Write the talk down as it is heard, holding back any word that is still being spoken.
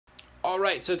All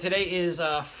right, so today is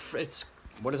it's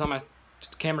what is on my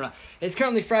camera? It's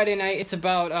currently Friday night. It's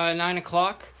about 9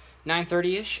 o'clock,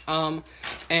 9:30 ish.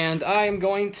 And I am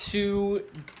going to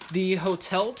the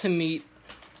hotel to meet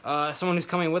someone who's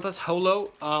coming with us,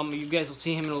 Holo. You guys will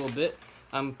see him in a little bit.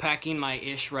 I'm packing my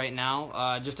ish right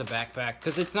now, just a backpack,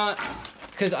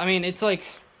 because I mean it's like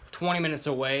 20 minutes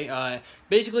away.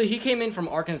 Basically, he came in from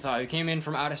Arkansas. He came in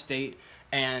from out of state.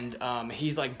 And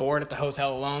he's like bored at the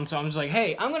hotel alone, so I'm just like,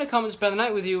 hey, I'm gonna come and spend the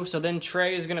night with you. So then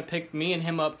Trey is gonna pick me and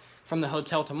him up from the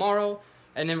hotel tomorrow,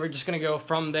 and then we're just gonna go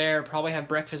from there, probably have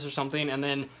breakfast or something, and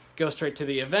then go straight to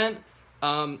the event.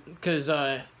 Cause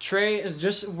Trey is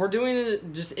just, we're doing it,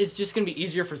 it's just gonna be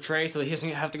easier for Trey, so that he doesn't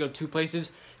have to go two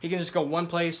places. He can just go one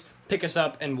place, pick us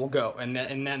up, and we'll go, and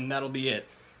then that'll be it.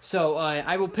 So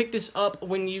I will pick this up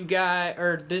when you guys,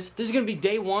 or this is gonna be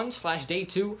day 1/day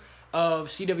 2 of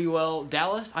CWL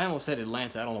Dallas. I almost said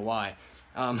Atlanta. I don't know why.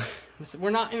 We're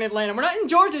not in Atlanta. We're not in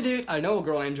Georgia, dude. I know a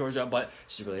girl named Georgia, but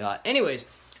she's really hot. Anyways,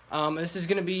 this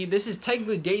is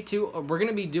technically day 2. We're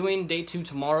gonna be doing day 2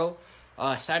 tomorrow,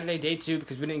 Saturday day 2,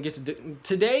 because we didn't get to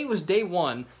today was day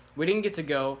 1. We didn't get to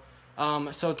go.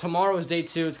 So tomorrow is day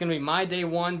 2. It's gonna be my day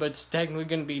 1, but it's technically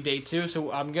gonna be day 2.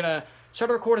 So I'm gonna try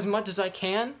to record as much as I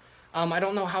can. I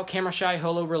don't know how camera shy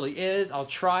Holo really is. I'll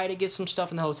try to get some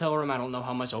stuff in the hotel room. I don't know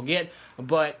how much I'll get.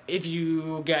 But if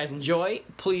you guys enjoy,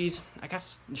 please... I got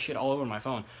shit all over my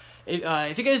phone.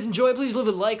 If you guys enjoy, please leave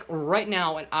a like right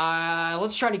now. And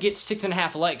let's try to get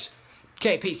 6.5 likes.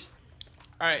 Okay, peace.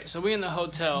 Alright, so we in the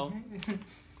hotel.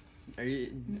 Are you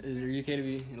okay to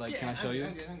be... Like, yeah, can I show you?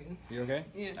 I'm good. You okay?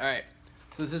 Yeah. Alright.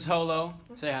 So this is Holo.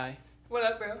 Say hi. What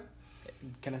up, bro?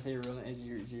 Can I say your real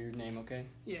name? Is your name okay?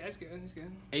 Yeah, it's good. It's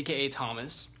good. AKA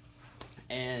Thomas,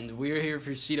 and we're here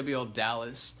for CWL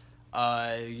Dallas.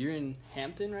 You're in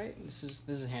Hampton, right? This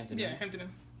is Hampton. Yeah, right? Hampton.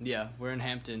 Yeah, we're in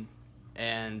Hampton,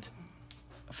 and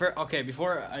before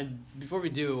we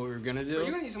do what we're gonna do. Bro,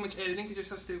 you're gonna need so much editing because you're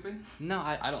so stupid. No,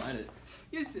 I don't edit.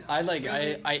 Yes.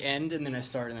 I end and then I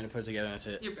start and then I put it together and that's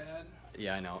it. You're bad.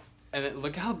 Yeah, I know. And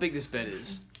look how big this bed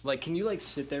is. Like, can you like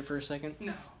sit there for a second?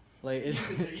 No. Like You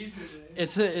sit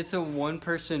there. it's a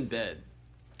 1-person bed,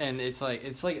 and it's like a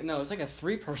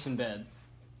 3-person bed.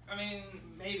 I mean,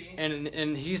 maybe.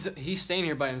 And he's staying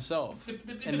here by himself.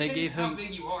 And they gave him. How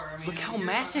big you are. I mean, look how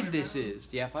massive this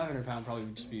is. Yeah, 500 pound probably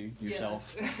would just be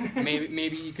yourself. Yeah.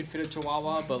 maybe you could fit a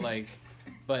Chihuahua,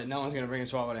 but no one's gonna bring a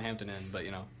Chihuahua to Hampton Inn. But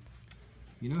you know.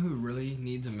 You know who really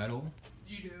needs a medal?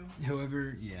 You do.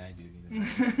 Whoever, yeah, I do need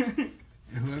a medal.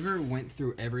 Whoever went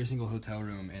through every single hotel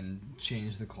room and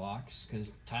changed the clocks,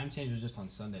 because time change was just on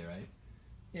Sunday, right?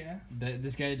 Yeah.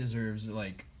 This guy deserves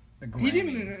like a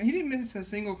Grammy. He didn't miss a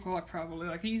single clock probably.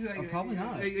 Like he's like probably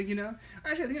not. Like, you know,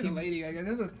 actually I think it's a lady. Like I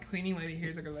know the cleaning lady here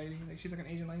is like a lady. Like she's like an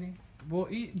Asian lady. Well,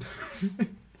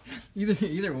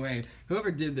 either way,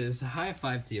 whoever did this, high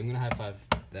five to you. I'm gonna high five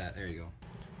that. There you go.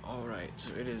 All right,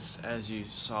 so it is as you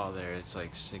saw there. It's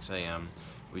like 6 a.m.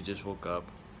 We just woke up.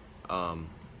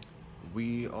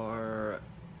 We are,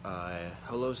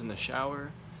 Holo's in the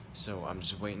shower, so I'm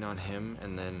just waiting on him,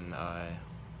 and then,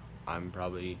 I'm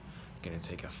probably gonna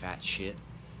take a fat shit,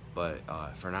 but,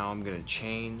 for now I'm gonna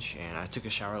change, and I took a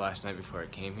shower last night before I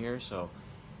came here, so,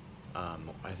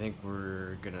 I think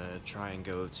we're gonna try and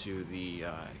go to the,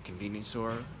 convenience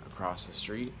store across the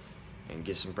street, and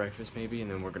get some breakfast maybe, and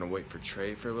then we're gonna wait for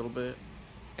Trey for a little bit,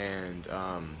 and,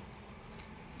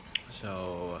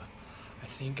 so... I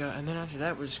think, and then after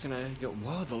that, we're just gonna go,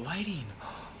 whoa, the lighting.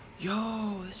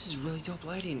 Yo, this is really dope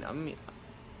lighting. I mean,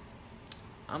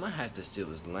 I'm gonna have to steal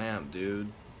this lamp,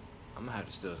 dude. I'm gonna have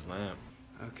to steal this lamp.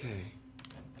 Okay.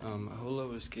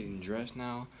 Holo is getting dressed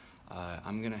now.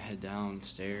 I'm gonna head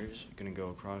downstairs. I'm gonna go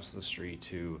across the street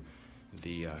to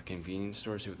the, convenience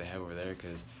store, see what they have over there,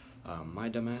 because, my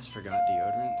dumbass forgot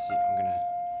deodorant. See,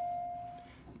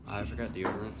 I forgot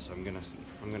deodorant, so I'm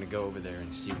gonna go over there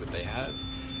and see what they have,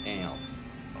 and I'll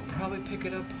probably pick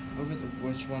it up over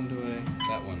which one do I?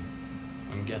 That one,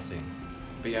 I'm guessing.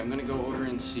 But yeah, I'm gonna go over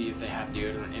and see if they have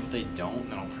deodorant. If they don't,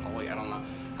 then I'll probably, I don't know.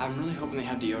 I'm really hoping they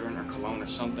have deodorant or cologne or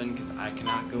something, because I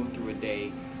cannot go through a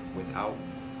day without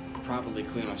properly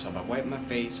cleaning myself. I wipe my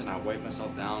face and I wipe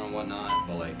myself down and whatnot,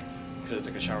 but like, because I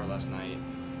took a shower last night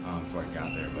before I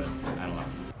got there, but I don't know.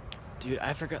 Dude,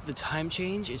 I forgot the time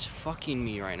change. It's fucking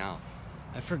me right now.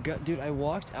 I forgot, dude, I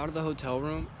walked out of the hotel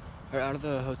room, or out of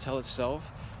the hotel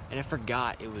itself, and I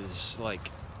forgot it was, like,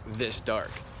 this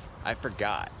dark. I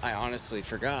forgot. I honestly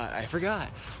forgot. I forgot.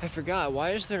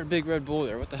 Why is there a big Red Bull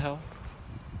there? What the hell?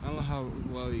 I don't know how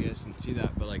well you guys can see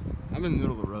that, but, like, I'm in the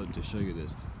middle of the road to show you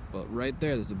this. But right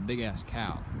there's a big-ass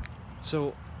cow.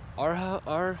 So, our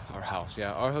house,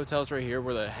 yeah, our hotel's right here.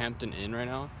 We're the Hampton Inn right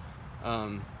now.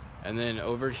 And then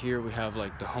over here we have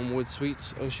like the Homewood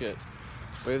Suites. Oh shit.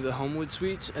 We have the Homewood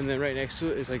Suites, and then right next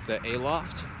to it is like the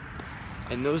A-Loft.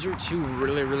 And those are two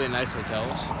really, really nice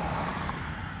hotels.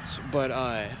 But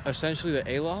essentially the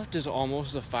A-Loft is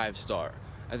almost a 5-star.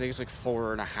 I think it's like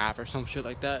 4.5 or some shit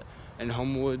like that. And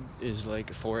Homewood is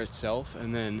like 4 itself,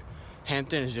 and then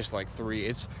Hampton is just like 3.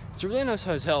 It's a really nice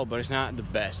hotel, but it's not the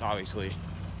best, obviously.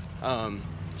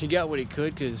 He got what he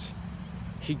could because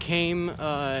he came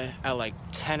at like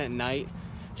 10 at night.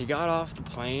 He got off the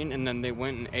plane, and then they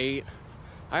went and ate.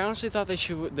 I honestly thought they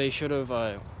should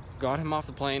have got him off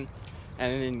the plane,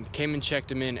 and then came and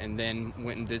checked him in, and then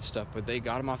went and did stuff. But they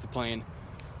got him off the plane,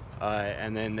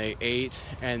 and then they ate,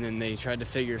 and then they tried to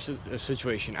figure a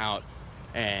situation out,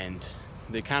 and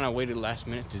they kind of waited last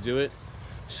minute to do it.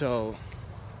 So,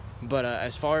 but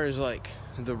as far as like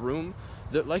the room,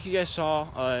 like you guys saw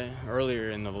earlier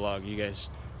in the vlog,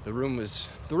 the room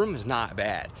was not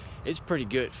bad. It's pretty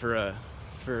good for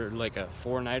like a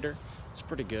 4-nighter. It's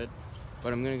pretty good.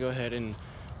 But I'm gonna go ahead and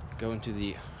go into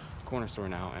the corner store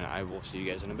now, and I will see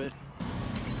you guys in a bit.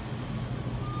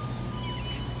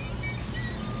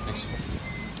 Thanks.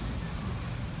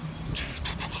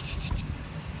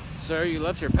 Sir, you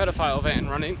left your pedophile van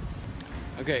running.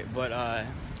 Okay, but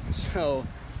so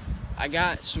I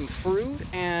got some fruit,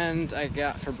 and I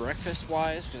got for breakfast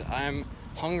wise, because I'm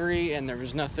hungry and there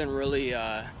was nothing really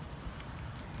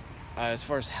as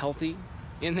far as healthy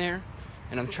in there,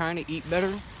 and I'm trying to eat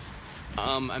better.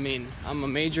 I mean, I'm a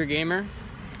major gamer,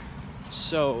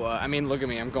 so I mean, look at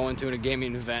me, I'm going to a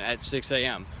gaming event at 6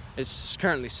 a.m. It's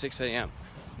currently 6 a.m.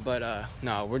 But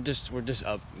no, we're just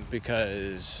up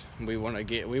because we want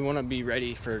to be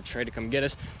ready for Trey to come get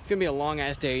us. It's gonna be a long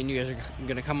ass day, and you guys are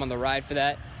gonna come on the ride for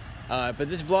that. But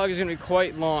this vlog is gonna be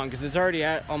quite long because it's already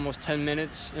at almost 10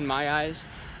 minutes in my eyes.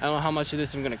 I don't know how much of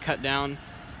this I'm gonna cut down.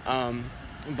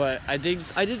 But I did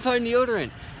find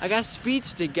deodorant. I got Speed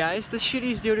Stick, guys, the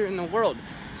shittiest deodorant in the world.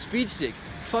 Speed Stick,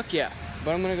 fuck yeah.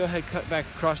 But I'm gonna go ahead, cut back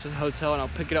across to the hotel, and I'll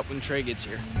pick it up when Trey gets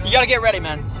here. You gotta get ready,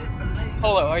 man.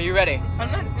 Polo, are you ready?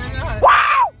 I'm not.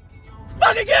 Wow! Let's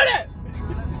fucking get it!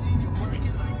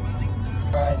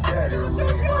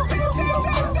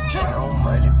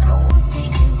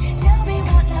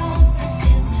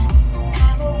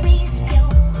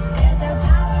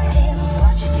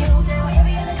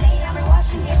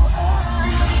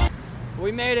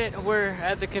 We made it. We're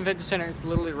at the convention center. It's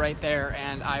literally right there,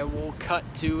 and I will cut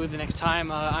to the next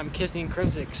time I'm kissing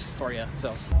Crimsix for you.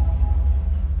 So.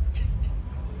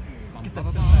 Oh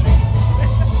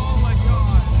my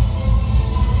god.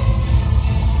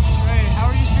 Trey, how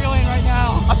are you feeling right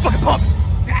now? I'm fucking pumped!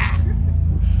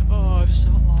 Oh,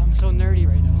 I'm so nerdy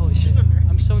right now. Holy shit.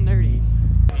 I'm so nerdy.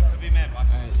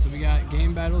 Alright, so we got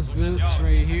Game Battles booths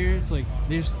right here. It's like,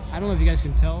 I don't know if you guys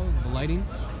can tell the lighting.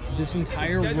 This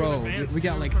entire row, we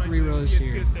got like 3 rows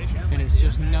here, and it's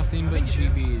just nothing but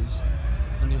GBs.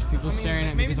 And there's people staring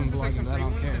at me because I'm vlogging, but I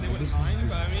don't care. Like, this is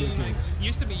ridiculous.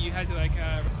 Used to be you had to like.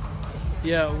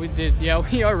 Yeah, we did. Yeah,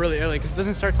 we are really early because it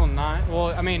doesn't start till 9.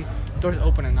 Well, I mean, doors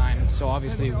open at 9, so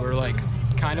obviously we're like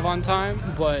kind of on time.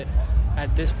 But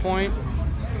at this point,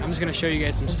 I'm just gonna show you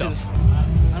guys some stuff.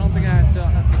 I don't think I have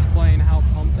to explain how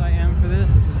pumped I am for this.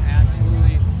 This is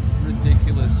absolutely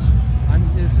ridiculous.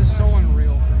 This is so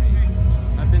unreal for me.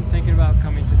 I've been thinking about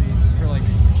coming to these for like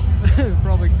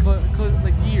probably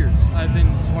like years. I've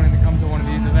been wanting to come to one of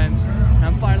these events, and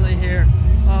I'm finally here.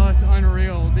 Oh, it's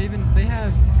unreal. They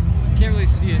have. You can't really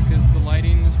see it because the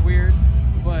lighting is weird,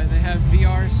 but they have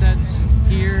VR sets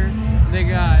here. They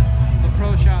got the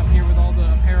pro shop here with all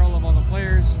the apparel of all the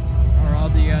players, or all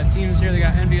the teams here. They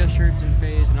got NVS shirts and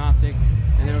FaZe and Optic,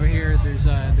 and then over here there's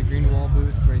the green wall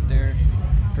booth right there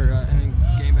for and then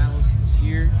Game Battles is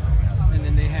here, and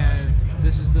then they have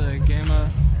this is the Gamma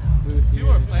booth here.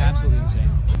 It's absolutely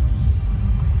insane.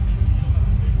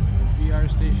 The VR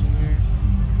station here.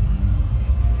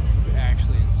 This is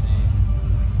actually insane.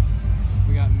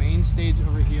 We got main stage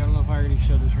over here. I don't know if I already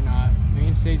showed this or not.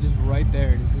 Main stage is right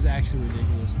there. This is actually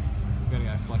ridiculous. We got a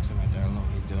guy flexing right there. I don't know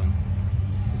what he's doing.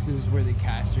 This is where the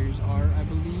casters are, I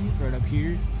believe, right up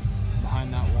here,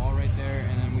 behind that wall right there.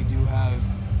 And then we do have,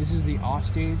 this is the off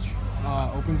stage,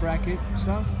 open bracket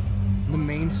stuff. The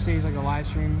main stage, like a live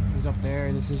stream, is up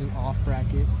there. This is an off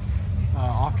bracket,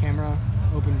 off camera,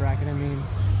 open bracket. I mean,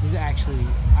 this is actually,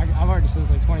 I've already said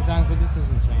this like 20 times, but this is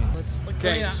insane.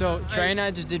 Okay, so Trey and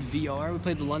I just did VR. We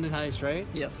played the London Heist, right?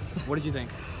 Yes. What did you think?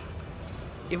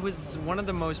 It was one of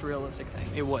the most realistic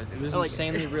things. It was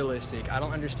insanely realistic. I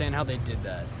don't understand how they did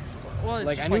that. Well, it's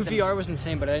like, I knew VR was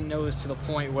insane, but I didn't know it was to the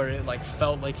point where it like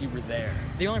felt like you were there.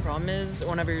 The only problem is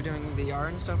whenever you're doing VR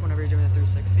and stuff, whenever you're doing the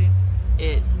 360,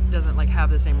 it doesn't like have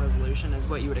the same resolution as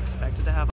what you would expect it to have